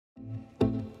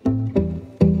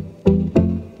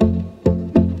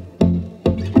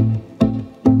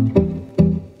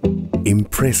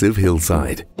impressive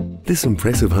hillside. This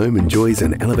impressive home enjoys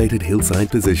an elevated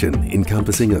hillside position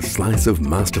encompassing a slice of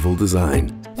masterful design,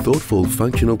 thoughtful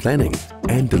functional planning,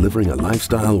 and delivering a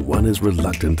lifestyle one is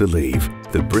reluctant to leave.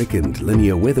 The brick and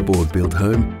linea weatherboard built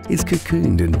home is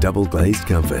cocooned in double glazed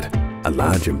comfort. A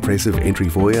large impressive entry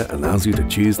foyer allows you to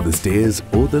choose the stairs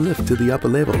or the lift to the upper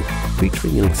level,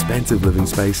 featuring an expansive living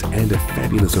space and a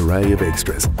fabulous array of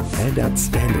extras and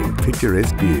outstanding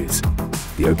picturesque views.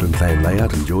 The open plan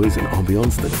layout enjoys an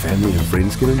ambience that family and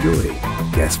friends can enjoy.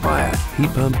 Gas fire, heat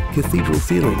pump, cathedral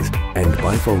ceilings, and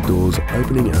bifold doors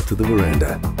opening out to the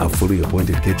veranda. A fully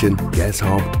appointed kitchen, gas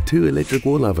hob, 2 electric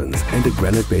wall ovens, and a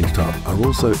granite bench top are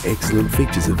also excellent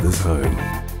features of this home.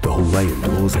 The hallway and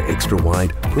doors are extra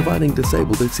wide, providing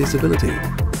disabled accessibility.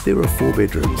 There are 4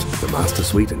 bedrooms, the master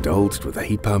suite indulged with a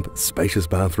heat pump, spacious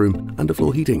bathroom,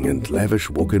 underfloor heating and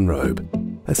lavish walk-in robe.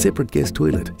 A separate guest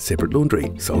toilet, separate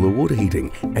laundry, solar water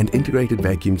heating and integrated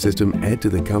vacuum system add to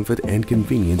the comfort and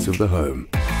convenience of the home.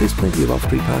 There's plenty of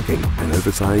off-street parking, an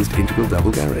oversized integral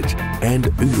double garage and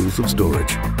oodles of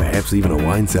storage, perhaps even a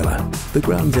wine cellar. The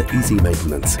grounds are easy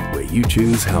maintenance, where you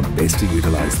choose how best to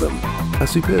utilize them. A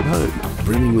superb home,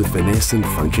 brimming with finesse and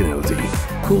functionality.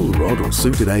 Call Rod or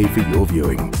Sue today for your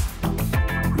viewing.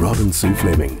 Rod and Sue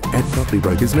Fleming at Property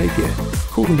Brokers Napier.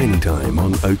 Call them anytime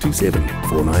on 027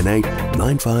 498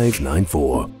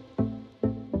 9594.